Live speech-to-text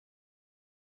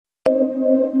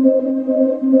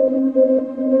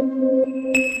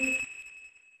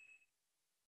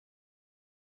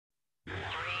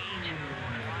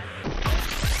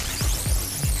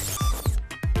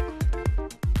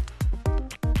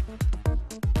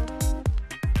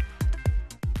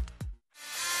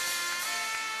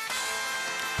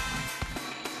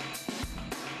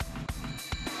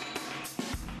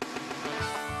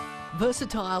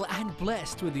Versatile and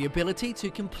blessed with the ability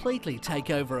to completely take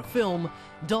over a film,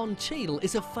 Don Cheadle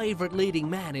is a favourite leading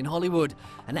man in Hollywood,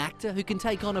 an actor who can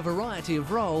take on a variety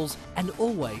of roles and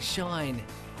always shine.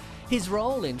 His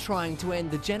role in trying to end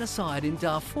the genocide in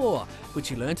Darfur, which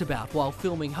he learnt about while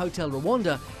filming Hotel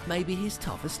Rwanda, may be his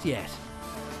toughest yet.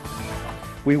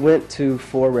 We went to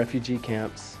 4 refugee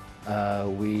camps.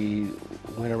 We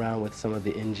went around with some of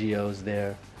the NGOs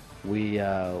there. We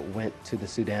went to the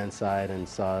Sudan side and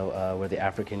saw where the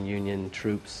African Union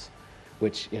troops,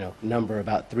 which number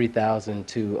about 3,000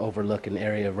 to overlook an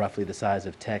area roughly the size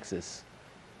of Texas.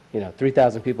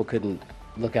 3,000 people couldn't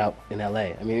look out in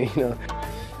LA. I mean,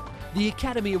 The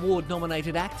Academy Award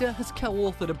nominated actor has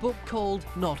co-authored a book called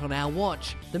Not on Our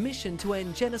Watch, the mission to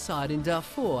end genocide in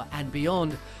Darfur and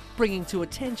beyond, bringing to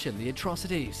attention the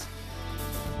atrocities.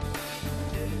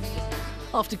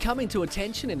 After coming to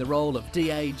attention in the role of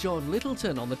DA John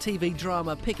Littleton on the TV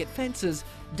drama Picket Fences,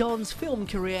 Don's film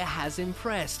career has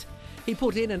impressed. He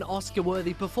put in an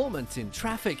Oscar-worthy performance in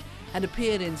Traffic and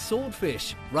appeared in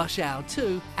Swordfish, Rush Hour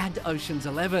 2 and Ocean's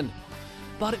 11.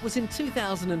 But it was in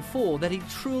 2004 that he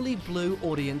truly blew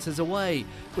audiences away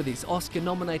with his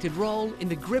Oscar-nominated role in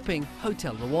the gripping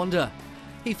Hotel Rwanda.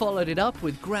 He followed it up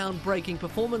with groundbreaking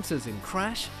performances in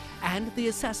Crash and the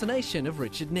assassination of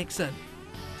Richard Nixon.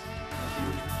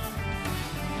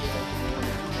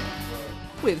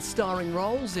 With starring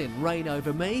roles in Reign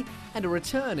Over Me and a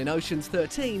return in Ocean's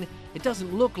 13, it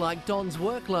doesn't look like Don's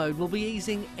workload will be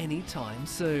easing anytime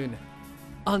soon.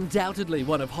 Undoubtedly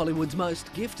one of Hollywood's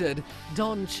most gifted,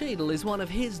 Don Cheadle is one of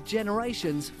his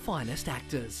generation's finest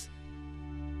actors.